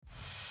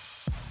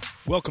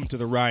Welcome to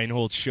the Ryan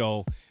Holtz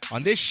Show.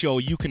 On this show,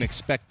 you can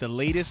expect the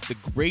latest, the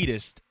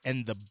greatest,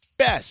 and the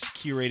best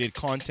curated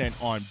content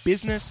on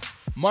business,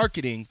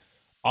 marketing,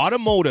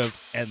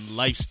 automotive, and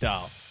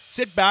lifestyle.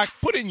 Sit back,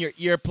 put in your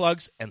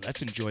earplugs, and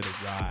let's enjoy the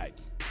ride.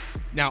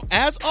 Now,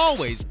 as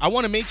always, I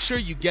want to make sure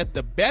you get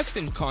the best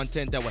in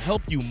content that will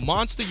help you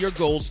monster your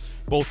goals,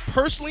 both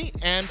personally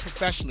and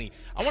professionally.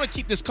 I want to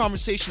keep this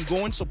conversation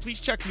going, so please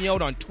check me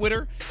out on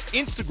Twitter,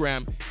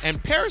 Instagram,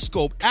 and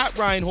Periscope at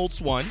Ryan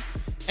Holtz1.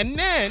 And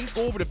then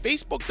go over to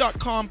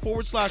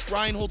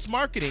facebook.com/Ryan Holtz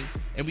Marketing,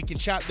 and we can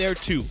chat there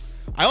too.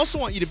 I also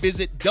want you to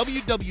visit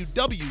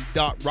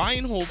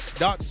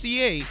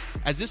www.ryanholtz.ca,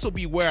 as this will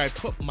be where I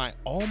put my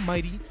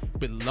almighty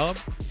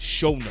beloved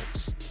show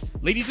notes.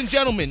 Ladies and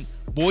gentlemen,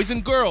 boys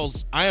and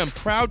girls, I am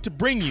proud to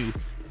bring you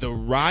the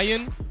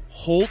Ryan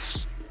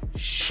Holtz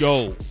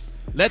Show.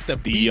 Let the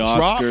beat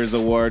drop. Oscars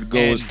award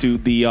goes to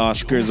the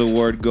Oscars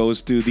award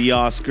goes to the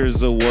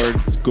Oscars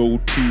awards go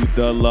to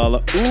the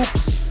Lala.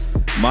 Oops,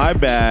 my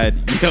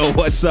bad. Yo,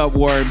 what's up,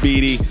 Warren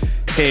Beatty?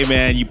 Hey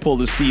man, you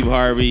pulled a Steve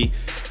Harvey.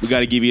 We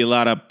got to give you a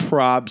lot of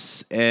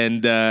props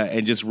and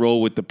just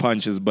roll with the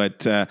punches.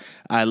 But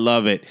I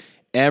love it.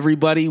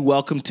 Everybody,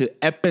 welcome to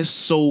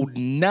episode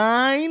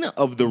 9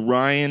 of the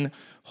Ryan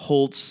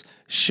Holtz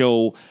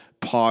Show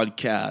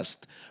podcast.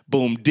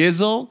 Boom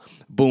dizzle,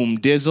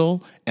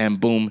 and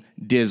boom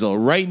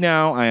dizzle. Right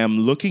now, I am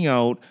looking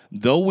out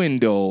the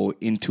window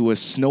into a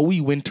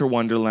snowy winter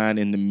wonderland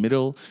in the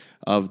middle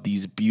of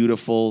these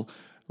beautiful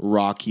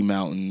Rocky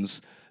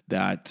Mountains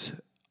that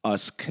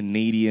us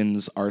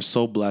Canadians are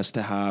so blessed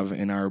to have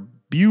in our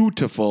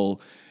beautiful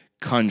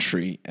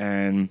country.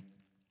 And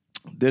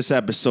this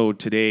episode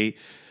today,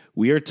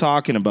 we are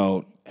talking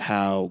about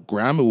how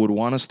grandma would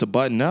want us to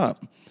button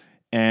up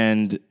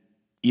and,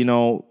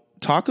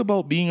 talk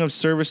about being of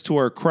service to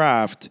our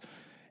craft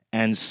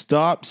and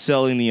stop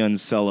selling the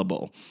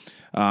unsellable.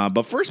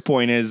 But first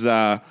point is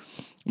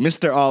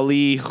Mr.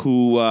 Ali,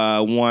 who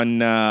won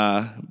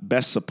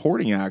Best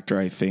Supporting Actor,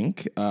 I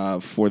think,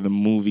 for the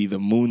movie The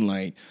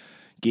Moonlight,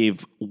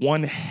 gave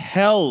one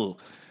hell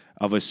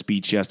of a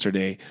speech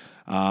yesterday.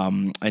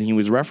 And he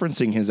was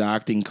referencing his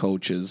acting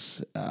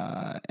coaches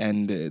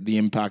and the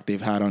impact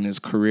they've had on his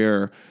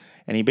career.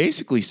 And he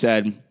basically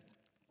said,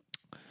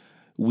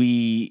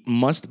 we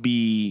must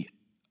be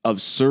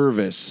of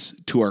service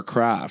to our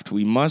craft.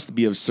 We must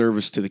be of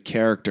service to the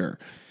character.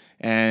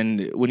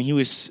 And when he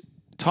was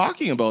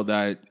talking about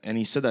that and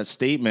he said that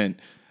statement,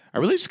 I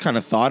really just kind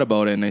of thought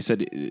about it. And I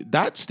said,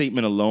 that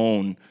statement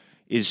alone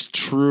is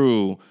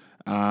true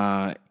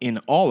in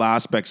all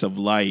aspects of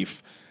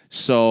life.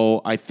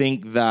 So I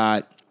think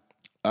that,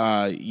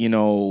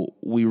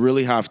 we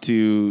really have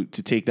to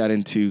take that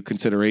into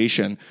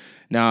consideration.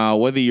 Now,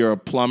 whether you're a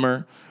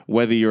plumber,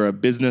 whether you're a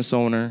business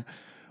owner,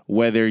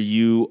 whether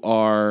you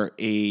are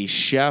a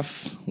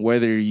chef,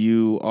 whether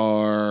you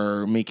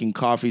are making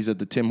coffees at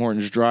the Tim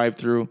Hortons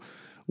drive-thru,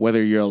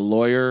 whether you're a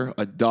lawyer,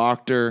 a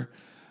doctor,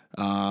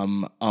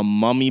 a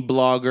mummy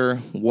blogger,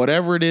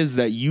 whatever it is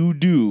that you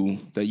do,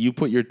 that you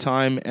put your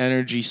time,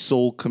 energy,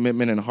 soul,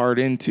 commitment, and heart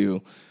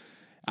into,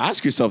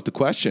 ask yourself the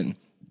question,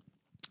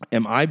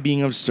 am I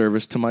being of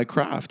service to my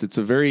craft? It's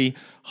a very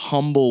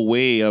humble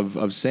way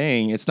of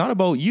saying it's not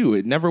about you.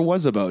 It never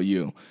was about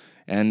you.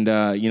 And,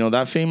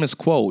 that famous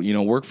quote,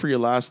 work for your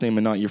last name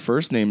and not your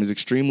first name is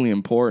extremely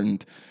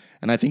important.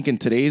 And I think in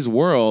today's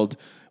world,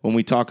 when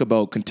we talk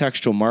about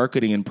contextual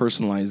marketing and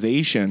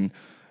personalization,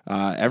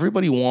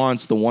 everybody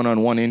wants the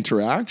one-on-one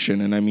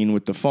interaction. And I mean,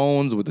 with the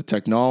phones, with the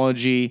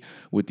technology,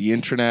 with the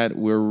internet,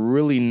 we're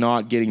really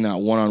not getting that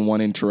one-on-one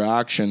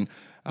interaction,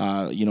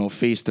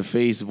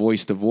 face-to-face,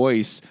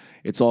 voice-to-voice.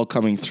 It's all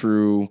coming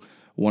through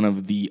one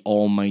of the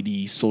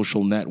almighty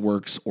social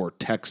networks or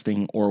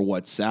texting or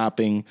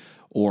WhatsApping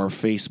or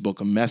Facebook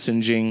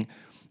messaging,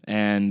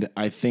 and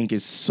I think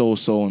is so,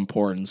 so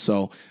important.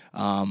 So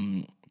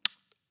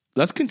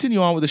let's continue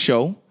on with the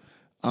show.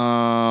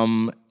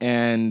 Again,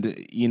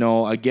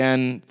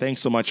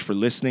 thanks so much for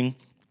listening.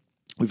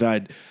 We've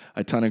had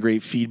a ton of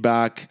great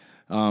feedback.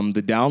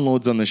 The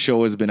downloads on the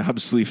show has been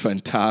absolutely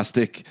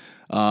fantastic.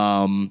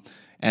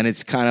 And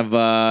it's kind of,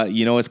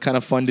 it's kind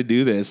of fun to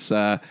do this.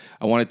 I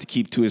wanted to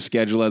keep to a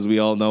schedule, as we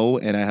all know,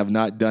 and I have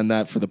not done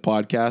that for the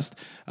podcast,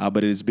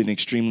 but it has been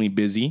extremely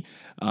busy.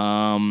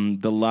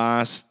 The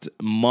last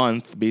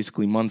month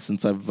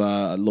since I've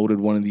loaded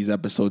one of these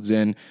episodes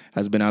in,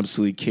 has been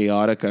absolutely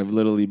chaotic. I've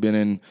literally been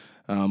in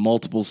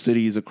multiple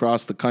cities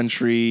across the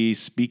country,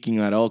 speaking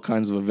at all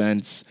kinds of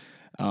events,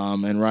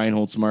 and Ryan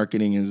Holtz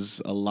Marketing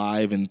is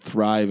alive and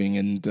thriving,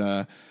 and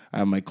I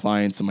have my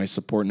clients and my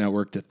support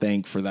network to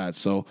thank for that.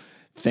 So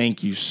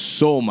thank you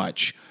so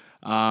much.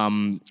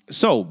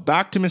 So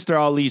back to Mr.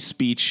 Ali's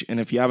speech, and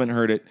if you haven't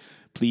heard it,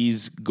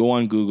 please go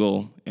on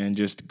Google and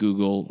just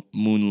Google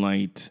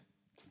Moonlight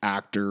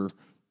actor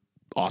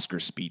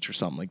Oscar speech or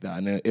something like that,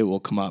 and it will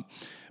come up.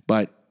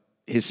 But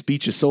his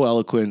speech is so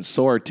eloquent,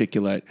 so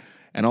articulate,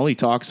 and all he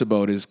talks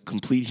about is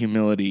complete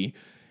humility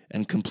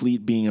and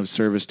complete being of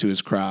service to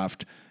his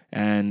craft.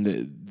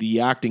 And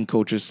the acting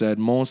coaches said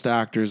most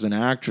actors and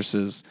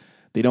actresses,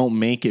 They don't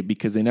make it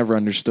because they never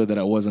understood that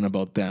it wasn't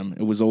about them.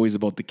 It was always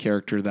about the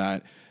character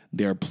that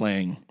they're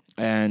playing.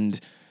 And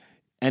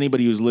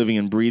anybody who's living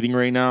and breathing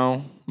right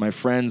now, my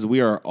friends,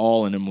 we are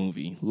all in a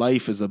movie.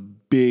 Life is a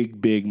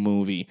big, big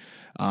movie.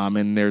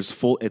 And it's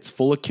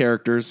full of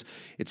characters.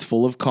 It's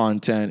full of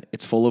content.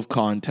 It's full of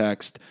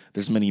context.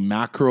 There's many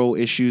macro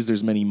issues.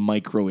 There's many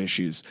micro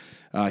issues.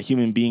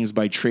 Human beings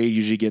by trade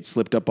usually get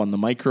slipped up on the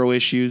micro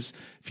issues.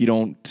 If you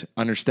don't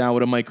understand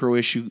what a micro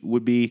issue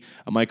would be,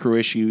 a micro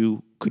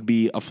issue could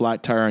be a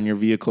flat tire on your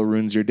vehicle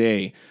ruins your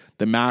day.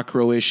 The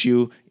macro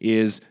issue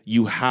is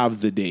you have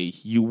the day.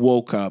 You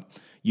woke up.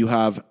 You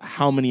have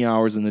how many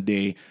hours in the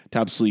day to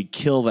absolutely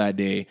kill that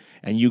day,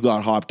 and you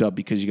got hopped up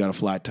because you got a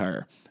flat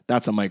tire.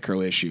 That's a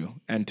micro issue.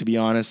 And to be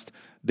honest,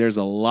 there's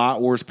a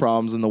lot worse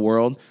problems in the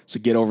world. So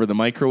get over the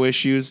micro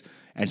issues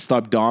and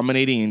stop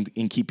dominating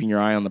and keeping your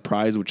eye on the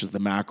prize, which is the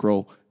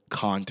macro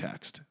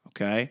context.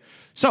 Okay?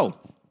 So,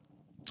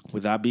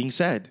 with that being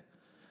said,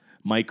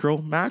 micro,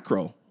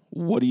 macro,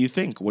 what do you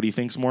think? What do you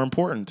think is more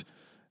important?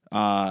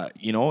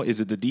 Is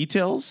it the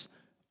details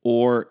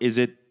or is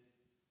it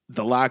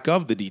the lack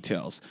of the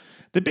details?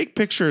 The big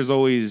picture is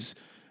always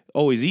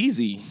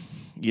easy.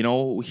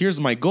 Here's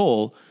my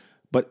goal,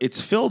 but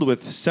it's filled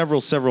with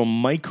several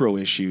micro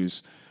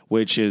issues,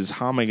 which is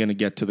how am I going to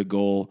get to the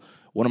goal?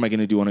 What am I going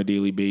to do on a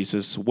daily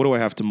basis? What do I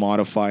have to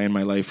modify in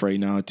my life right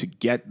now to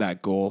get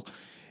that goal?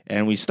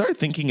 And we start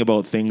thinking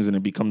about things and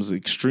it becomes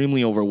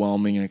extremely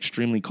overwhelming and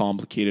extremely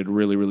complicated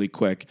really, really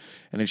quick.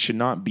 And it should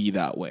not be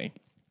that way.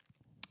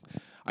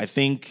 I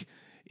think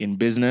in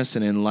business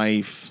and in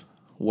life,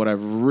 what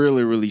I've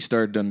really, really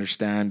started to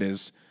understand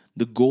is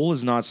the goal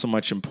is not so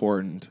much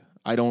important.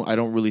 I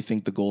don't really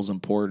think the goal is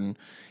important.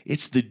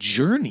 It's the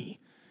journey.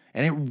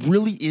 And it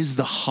really is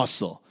the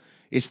hustle.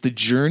 It's the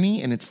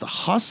journey and it's the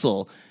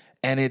hustle.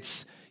 And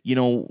it's,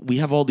 we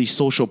have all these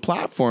social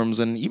platforms.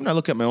 And even I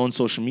look at my own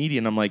social media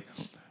and I'm like,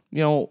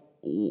 a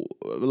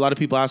lot of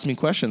people ask me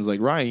questions like,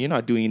 Ryan, you're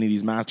not doing any of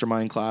these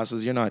mastermind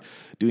classes. You're not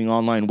doing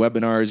online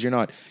webinars. You're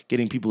not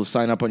getting people to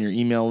sign up on your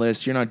email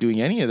list. You're not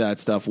doing any of that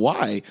stuff.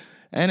 Why?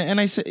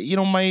 And I say,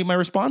 my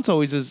response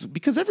always is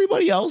because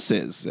everybody else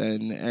is.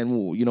 And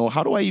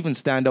how do I even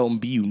stand out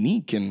and be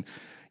unique? And,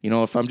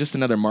 if I'm just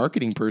another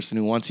marketing person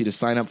who wants you to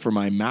sign up for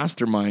my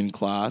mastermind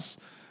class,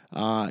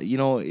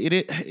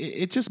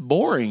 it's just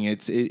boring.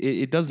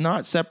 It does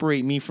not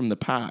separate me from the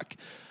pack.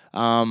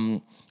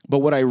 But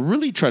what I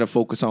really try to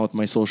focus on with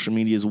my social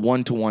media is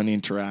one-to-one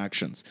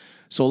interactions.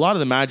 So a lot of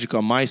the magic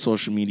on my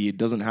social media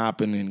doesn't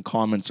happen in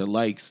comments or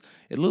likes.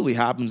 It literally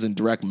happens in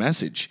direct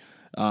message.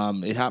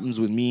 It happens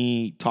with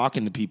me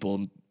talking to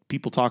people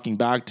talking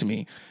back to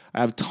me. I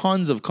have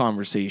tons of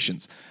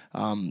conversations.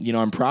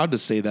 I'm proud to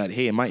say that,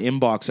 hey, in my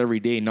inbox every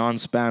day,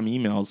 non-spam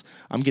emails,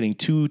 I'm getting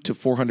 200 to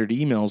 400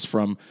 emails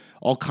from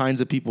all kinds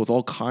of people with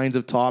all kinds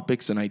of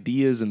topics and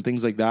ideas and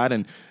things like that.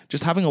 And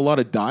just having a lot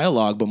of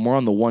dialogue, but more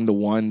on the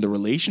one-to-one, the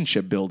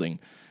relationship building.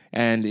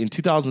 And in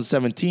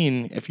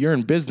 2017, if you're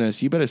in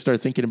business, you better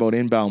start thinking about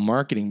inbound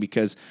marketing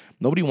because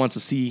nobody wants to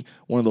see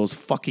one of those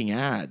fucking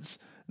ads.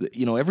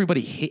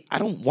 Everybody I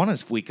don't want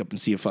to wake up and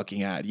see a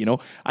fucking ad.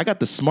 I got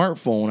the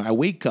smartphone. I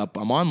wake up,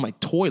 I'm on my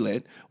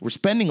toilet. We're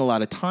spending a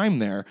lot of time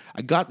there.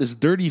 I got this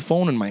dirty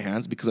phone in my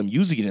hands because I'm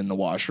using it in the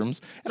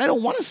washrooms and I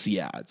don't want to see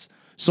ads.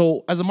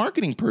 So as a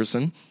marketing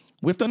person,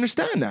 we have to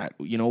understand that.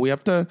 We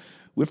have to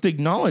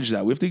acknowledge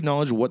that. We have to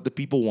acknowledge what the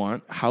people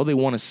want, how they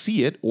want to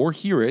see it or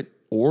hear it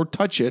or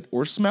touch it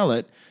or smell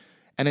it,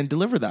 and then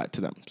deliver that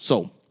to them.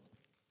 So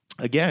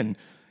again,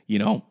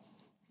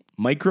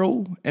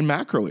 micro and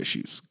macro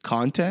issues,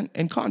 content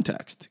and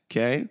context,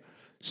 okay?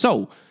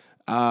 So,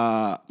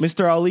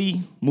 Mr.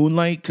 Ali,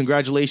 Moonlight,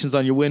 congratulations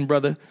on your win,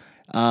 brother.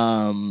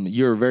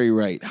 You're very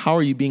right. How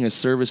are you being a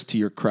service to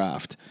your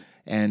craft?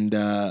 And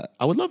I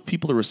would love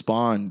people to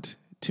respond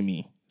to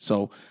me.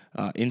 So,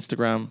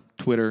 Instagram,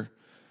 Twitter,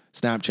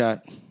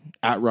 Snapchat,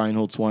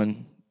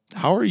 @RyanHoltz1.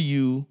 How are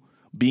you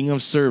being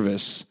of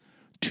service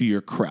to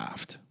your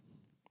craft?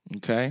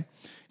 Okay?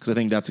 Because I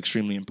think that's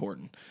extremely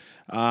important.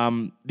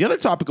 The other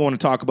topic I want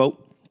to talk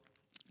about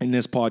in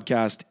this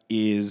podcast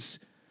is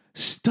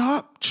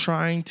stop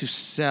trying to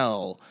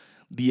sell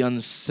the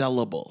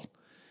unsellable.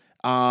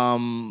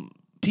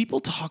 People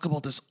talk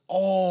about this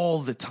all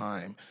the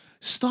time.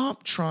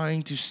 Stop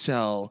trying to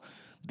sell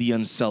the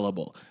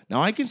unsellable.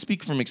 Now, I can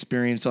speak from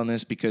experience on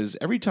this because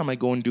every time I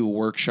go and do a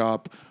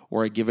workshop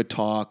or I give a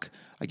talk,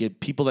 I get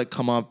people that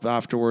come up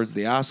afterwards,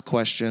 they ask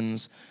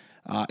questions.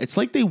 It's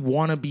like they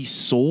want to be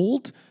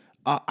sold.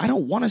 I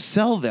don't want to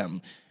sell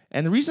them.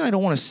 And the reason I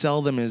don't want to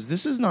sell them is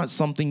this is not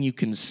something you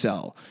can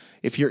sell.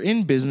 If you're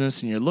in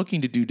business and you're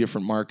looking to do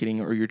different marketing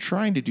or you're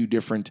trying to do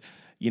different,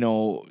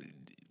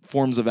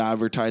 forms of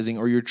advertising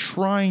or you're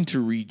trying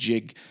to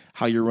rejig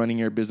how you're running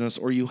your business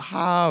or you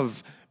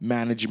have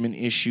management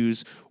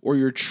issues or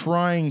you're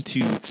trying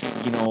to,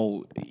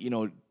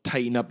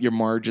 tighten up your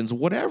margins,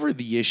 whatever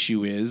the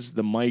issue is,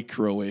 the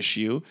micro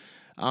issue,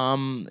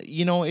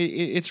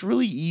 it's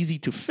really easy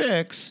to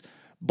fix.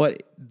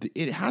 But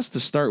it has to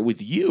start with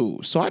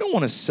you. So I don't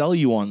want to sell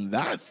you on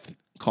that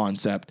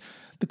concept.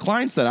 the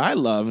clients that I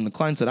love and the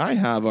clients that I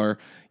have are,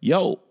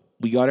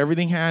 we got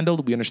everything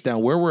handled. We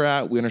understand where we're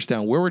at. We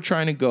understand where we're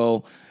trying to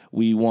go.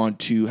 We want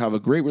to have a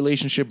great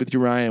relationship with you,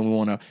 Ryan. We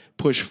want to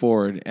push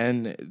forward.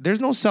 And there's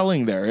no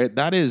selling there.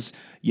 That is,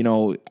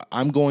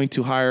 I'm going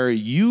to hire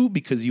you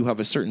because you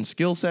have a certain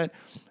skill set,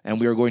 and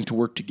we are going to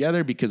work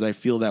together because I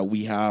feel that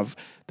we have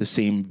the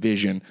same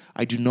vision.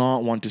 I do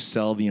not want to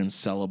sell the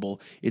unsellable.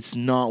 It's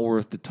not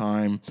worth the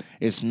time.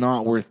 It's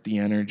not worth the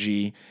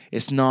energy.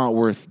 It's not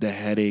worth the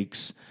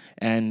headaches.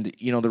 And,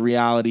 the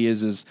reality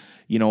is,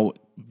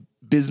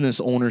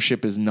 business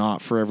ownership is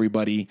not for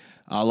everybody.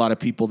 A lot of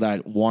people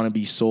that want to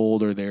be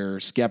sold, or they're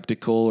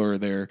skeptical, or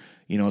they're,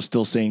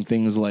 still saying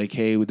things like,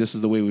 hey, this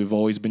is the way we've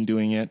always been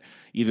doing it.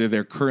 Either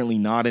they're currently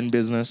not in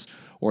business,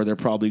 or they're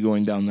probably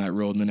going down that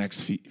road in the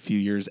next few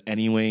years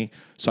anyway.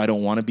 So I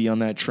don't want to be on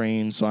that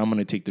train. So I'm going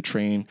to take the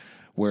train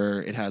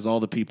where it has all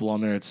the people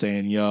on there that's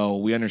saying,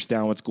 we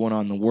understand what's going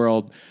on in the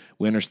world.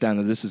 We understand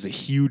that this is a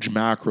huge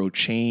macro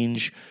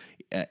change.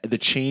 The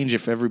change,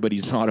 if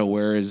everybody's not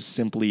aware, is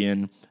simply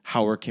in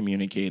how we're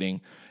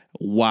communicating.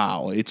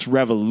 Wow, it's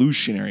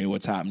revolutionary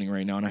what's happening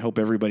right now. And I hope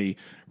everybody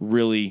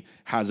really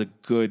has a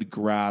good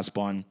grasp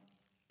on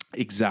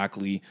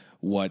exactly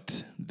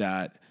what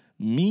that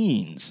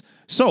means.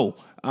 So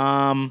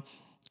I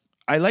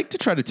like to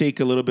try to take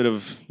a little bit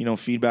of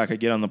feedback I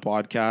get on the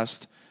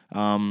podcast.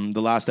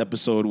 The last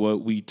episode,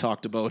 what we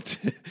talked about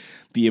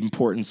the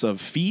importance of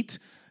feet.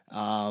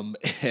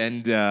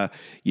 And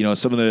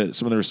some of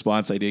the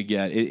response I did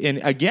get, and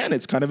again,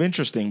 it's kind of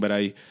interesting, but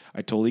I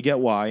totally get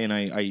why. And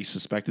I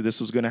suspected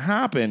this was going to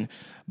happen,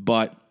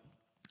 but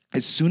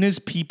as soon as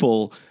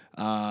people,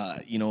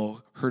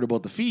 heard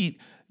about the feet,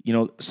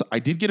 so I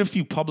did get a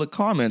few public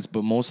comments,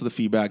 but most of the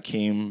feedback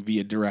came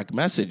via direct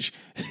message.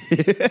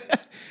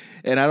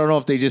 And I don't know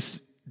if they just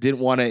didn't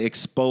want to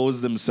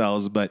expose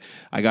themselves, but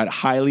I got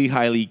highly,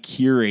 highly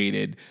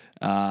curated,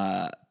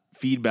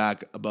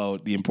 feedback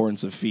about the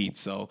importance of feet.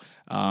 So,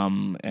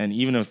 and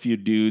even a few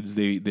dudes,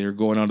 they're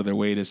going out of their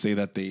way to say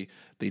that they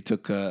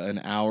took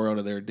an hour out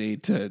of their day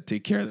to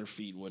take care of their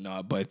feet and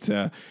whatnot. But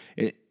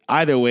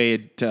either way,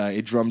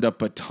 it drummed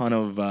up a ton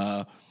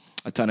of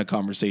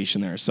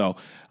conversation there. So,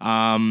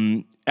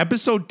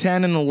 episode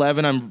 10 and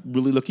 11, I'm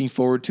really looking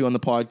forward to on the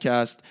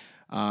podcast.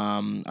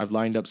 I've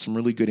lined up some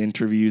really good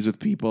interviews with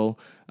people.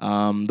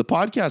 The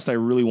podcast, I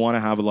really want to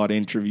have a lot of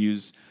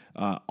interviews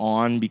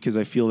on, because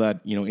I feel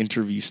that,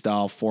 interview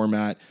style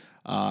format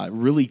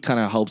really kind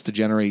of helps to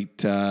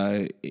generate,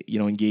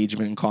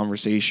 engagement and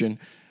conversation.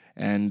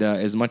 And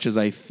as much as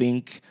I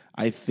think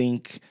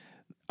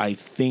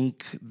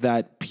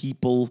that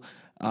people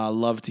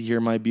love to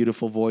hear my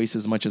beautiful voice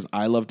as much as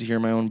I love to hear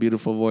my own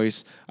beautiful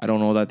voice, I don't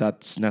know that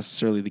that's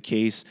necessarily the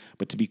case.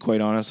 But to be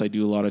quite honest, I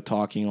do a lot of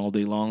talking all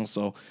day long.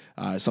 So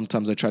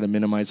sometimes I try to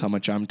minimize how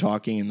much I'm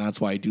talking. And that's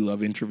why I do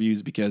love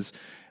interviews, because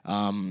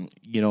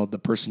the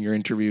person you're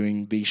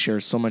interviewing, they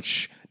share so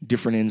much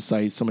different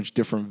insights, so much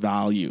different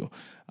value.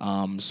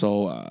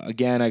 So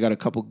again, I got a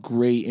couple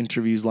great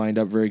interviews lined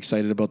up. Very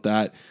excited about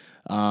that.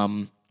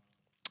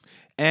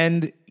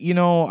 And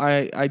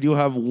I do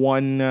have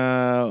one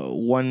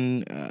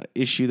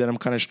issue that I'm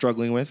kind of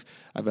struggling with.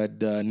 I've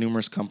had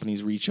numerous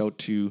companies reach out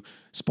to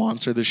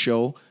sponsor the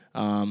show,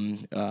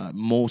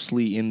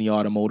 mostly in the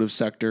automotive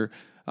sector.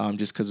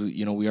 Just because,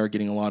 we are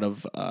getting a lot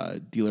of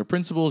dealer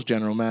principals,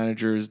 general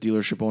managers,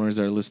 dealership owners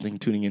that are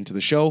tuning into the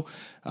show.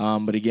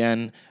 But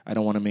again, I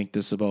don't want to make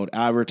this about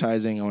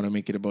advertising. I want to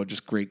make it about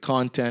just great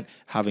content,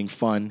 having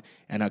fun,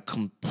 and a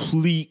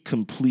complete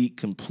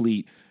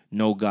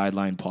no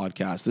guideline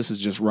podcast. This is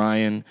just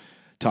Ryan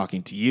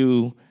talking to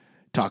you,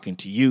 hoping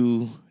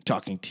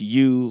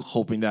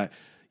that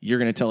you're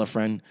going to tell a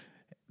friend,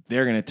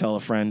 they're going to tell a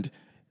friend,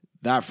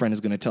 that friend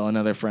is going to tell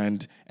another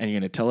friend, and you're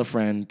going to tell a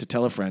friend to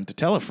tell a friend to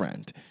tell a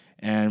friend.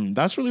 And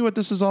that's really what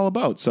this is all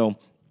about. So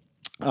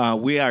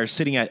we are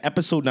sitting at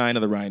episode 9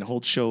 of the Ryan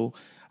Holt Show.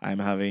 I'm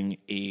having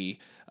a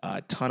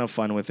ton of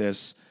fun with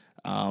this.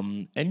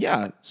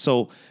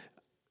 So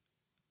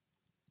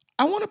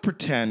I want to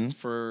pretend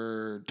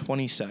for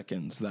 20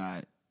 seconds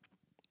that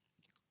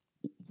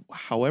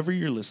however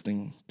you're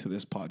listening to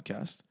this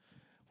podcast,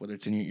 whether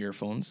it's in your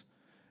earphones,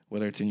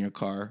 whether it's in your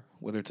car,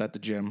 whether it's at the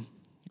gym,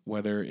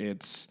 whether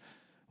it's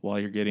while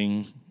you're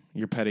getting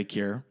your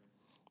pedicure,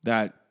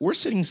 that we're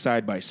sitting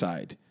side by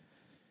side.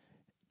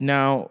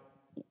 Now,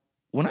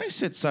 when I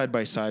sit side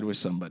by side with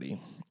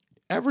somebody,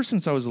 ever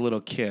since I was a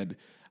little kid,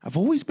 I've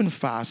always been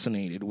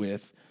fascinated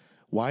with,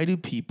 why do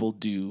people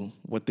do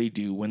what they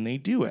do when they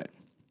do it?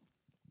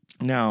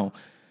 Now,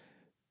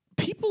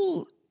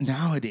 people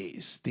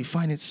nowadays, they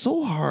find it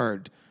so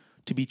hard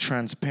to be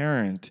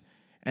transparent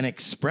and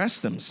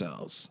express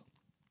themselves.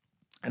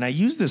 And I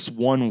use this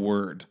one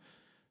word,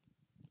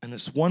 and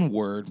this one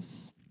word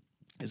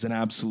is an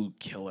absolute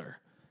killer.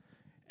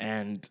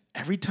 And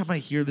every time I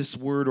hear this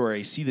word or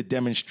I see the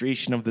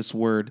demonstration of this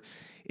word,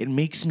 it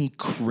makes me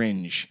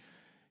cringe,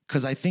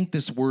 because I think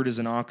this word is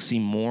an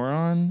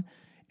oxymoron,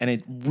 and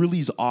it really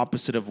is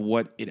opposite of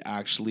what it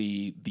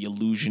actually, the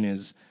illusion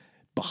is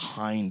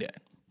behind it,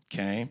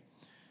 okay?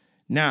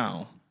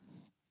 Now,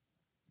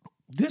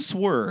 This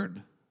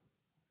word,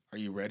 are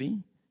you ready?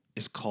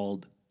 Is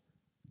called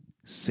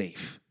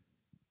safe.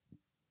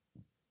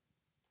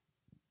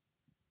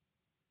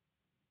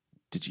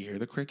 Did you hear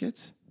the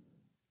crickets?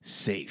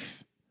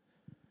 Safe.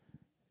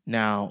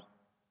 Now,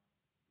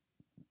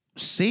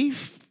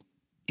 safe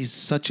is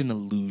such an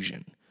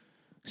illusion.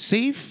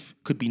 Safe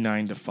could be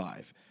 9 to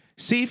 5.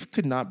 Safe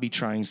could not be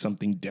trying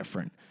something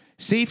different.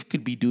 Safe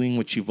could be doing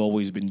what you've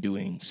always been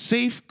doing.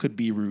 Safe could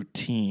be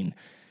routine.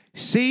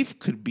 Safe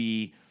could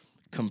be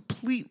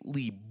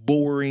completely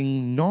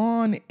boring,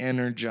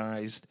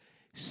 non-energized,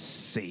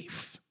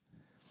 safe.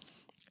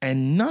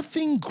 And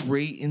nothing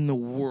great in the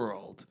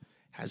world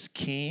has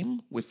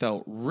came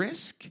without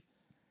risk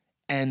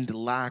and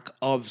lack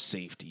of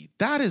safety.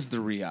 That is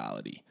the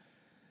reality.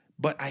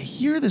 But I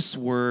hear this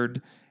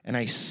word and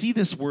I see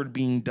this word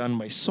being done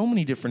by so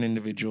many different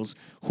individuals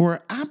who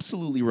are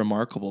absolutely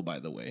remarkable, by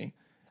the way,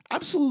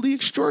 absolutely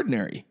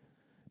extraordinary,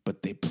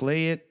 but they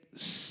play it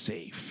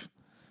safe.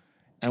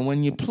 And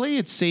when you play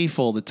it safe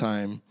all the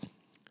time,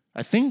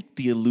 I think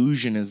the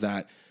illusion is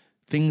that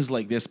things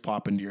like this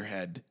pop into your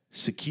head.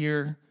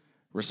 Secure,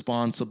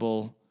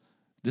 responsible.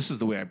 This is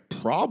the way I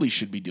probably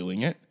should be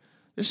doing it.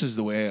 This is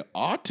the way I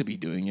ought to be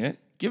doing it.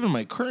 Given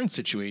my current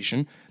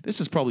situation, this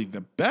is probably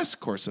the best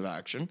course of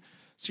action.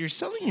 So you're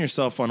selling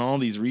yourself on all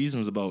these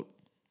reasons about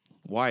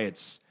why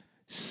it's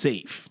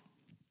safe.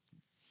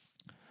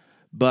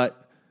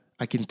 But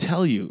I can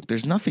tell you,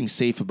 there's nothing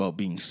safe about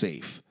being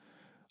safe.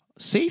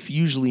 Safe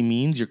usually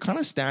means you're kind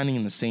of standing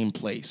in the same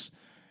place.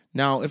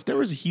 Now, if there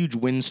was a huge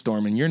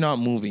windstorm and you're not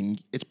moving,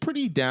 it's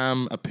pretty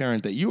damn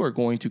apparent that you are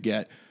going to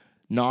get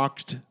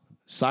knocked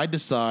side to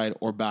side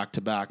or back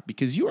to back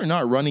because you are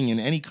not running in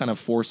any kind of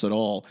force at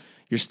all.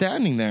 You're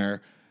standing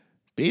there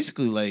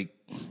basically like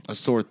a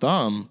sore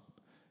thumb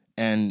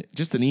and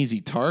just an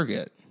easy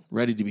target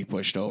ready to be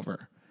pushed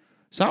over.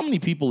 So how many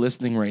people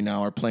listening right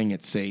now are playing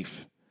it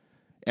safe?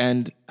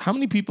 And how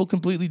many people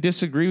completely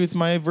disagree with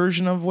my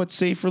version of what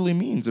safe really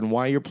means and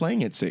why you're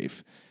playing it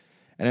safe?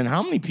 And then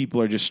how many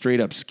people are just straight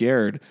up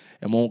scared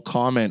and won't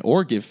comment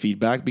or give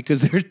feedback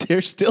because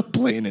they're still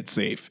playing it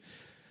safe?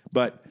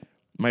 But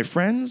my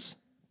friends,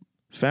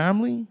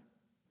 family,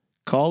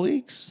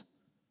 colleagues,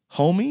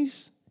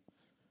 homies,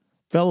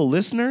 fellow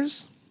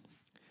listeners,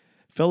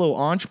 fellow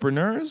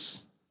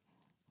entrepreneurs,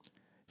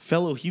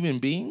 fellow human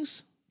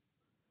beings,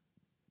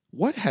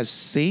 what has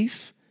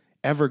safe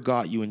ever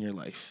got you in your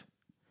life?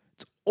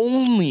 It's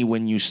only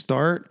when you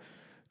start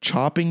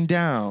chopping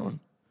down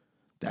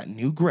that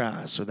new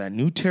grass or that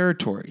new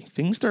territory,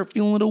 things start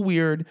feeling a little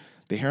weird,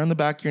 the hair on the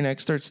back of your neck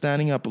starts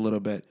standing up a little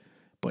bit,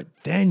 but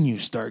then you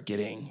start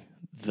getting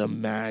the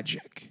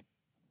magic.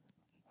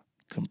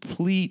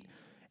 Complete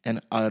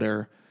and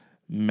utter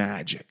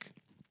magic.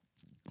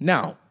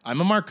 Now,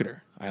 I'm a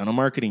marketer. I own a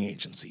marketing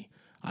agency.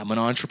 I'm an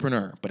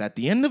entrepreneur. But at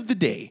the end of the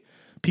day,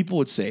 people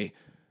would say,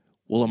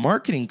 well, a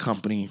marketing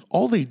company,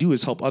 all they do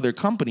is help other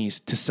companies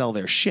to sell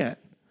their shit.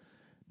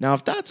 Now,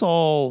 if that's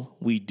all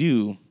we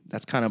do,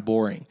 that's kind of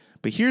boring.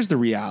 But here's the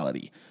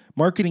reality.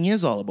 Marketing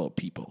is all about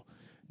people.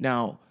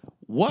 Now,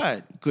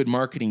 what good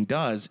marketing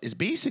does is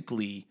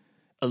basically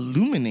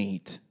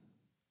illuminate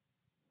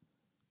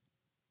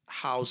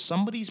how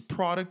somebody's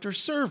product or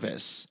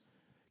service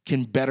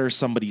can better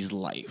somebody's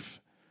life.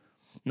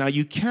 Now,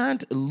 you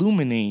can't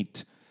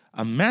illuminate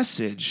a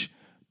message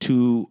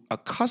to a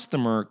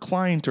customer,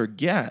 client, or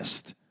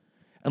guest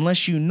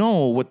unless you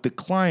know what the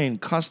client,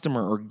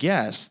 customer, or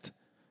guest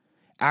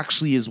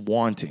actually is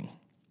wanting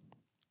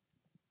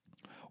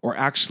or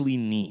actually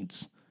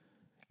needs.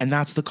 And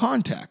that's the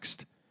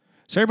context.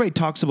 So everybody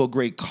talks about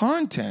great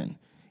content,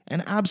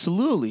 and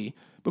absolutely,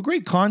 but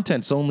great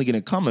content's only going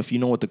to come if you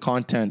know what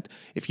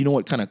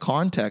kind of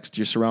context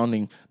you're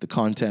surrounding the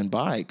content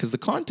by, because the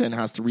content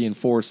has to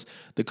reinforce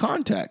the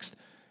context.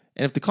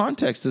 And if the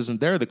context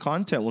isn't there, the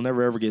content will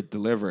never, ever get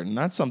delivered. And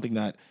that's something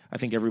that I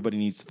think everybody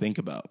needs to think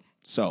about.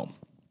 So,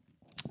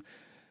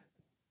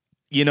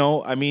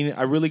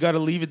 I really got to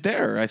leave it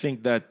there. I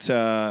think that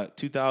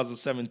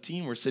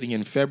 2017, we're sitting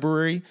in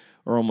February,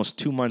 or almost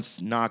 2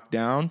 months knocked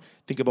down.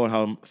 Think about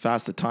how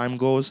fast the time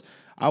goes.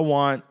 I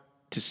want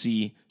to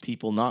see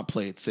people not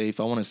play it safe.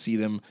 I want to see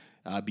them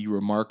be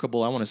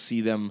remarkable. I want to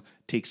see them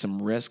take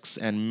some risks.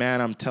 And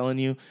man, I'm telling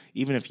you,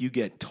 even if you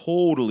get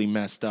totally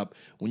messed up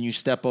when you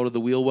step out of the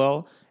wheel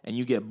well and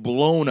you get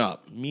blown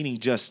up, meaning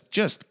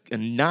just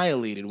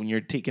annihilated when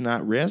you're taking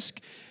that risk,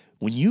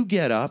 when you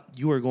get up,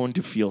 you are going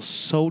to feel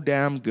so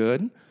damn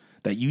good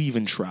that you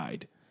even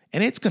tried.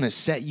 And it's going to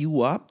set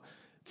you up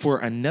for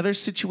another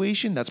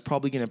situation that's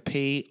probably going to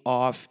pay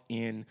off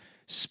in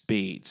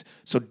spades.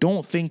 So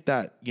don't think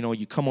that,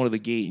 you come out of the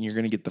gate and you're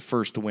going to get the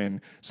first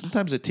win.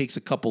 Sometimes it takes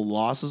a couple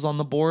losses on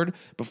the board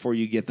before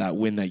you get that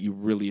win that you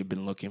really have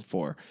been looking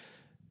for.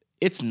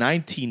 It's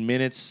 19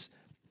 minutes,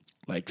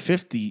 like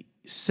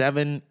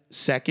 57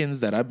 seconds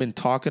that I've been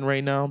talking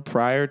right now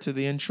prior to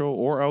the intro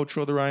or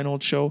outro of the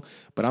Reinhold Show.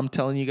 But I'm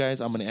telling you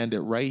guys, I'm going to end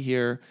it right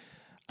here.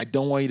 I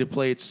don't want you to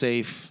play it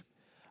safe.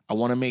 I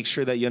want to make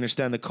sure that you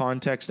understand the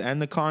context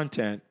and the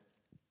content.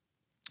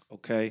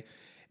 Okay?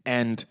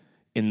 And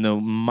in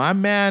my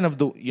man of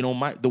the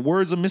the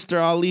words of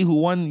Mr. Ali, who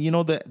won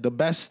the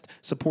best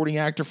supporting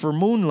actor for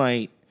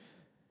Moonlight.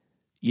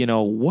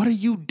 What are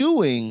you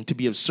doing to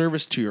be of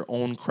service to your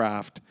own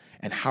craft,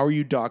 and how are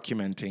you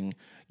documenting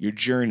your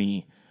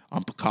journey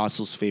on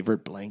Picasso's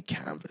favorite blank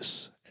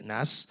canvas? And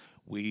that's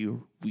where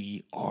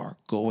we are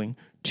going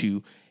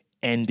to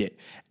end it.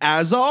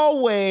 As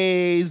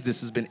always, this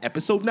has been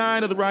episode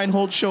 9 of the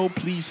Reinhold Show.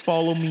 Please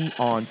follow me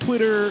on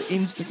Twitter,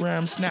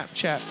 Instagram,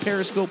 Snapchat,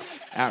 Periscope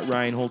at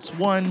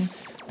ReinHoltz1.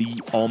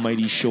 The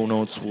almighty show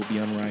notes will be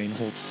on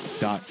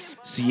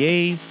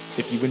reinholtz.ca.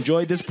 If you've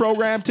enjoyed this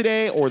program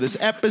today or this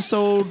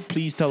episode,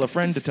 please tell a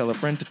friend to tell a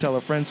friend to tell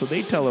a friend so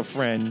they tell a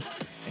friend,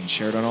 and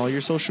share it on all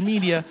your social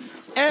media.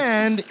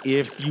 And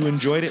if you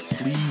enjoyed it,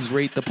 please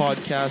rate the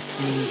podcast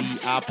in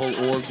the Apple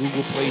or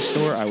Google Play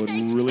Store. I would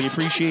really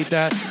appreciate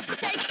that.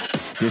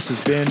 This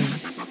has been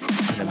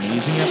an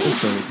amazing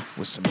episode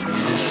with some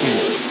amazing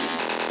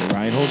food. The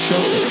Reinhold Show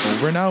is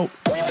over and out.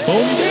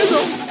 Boom,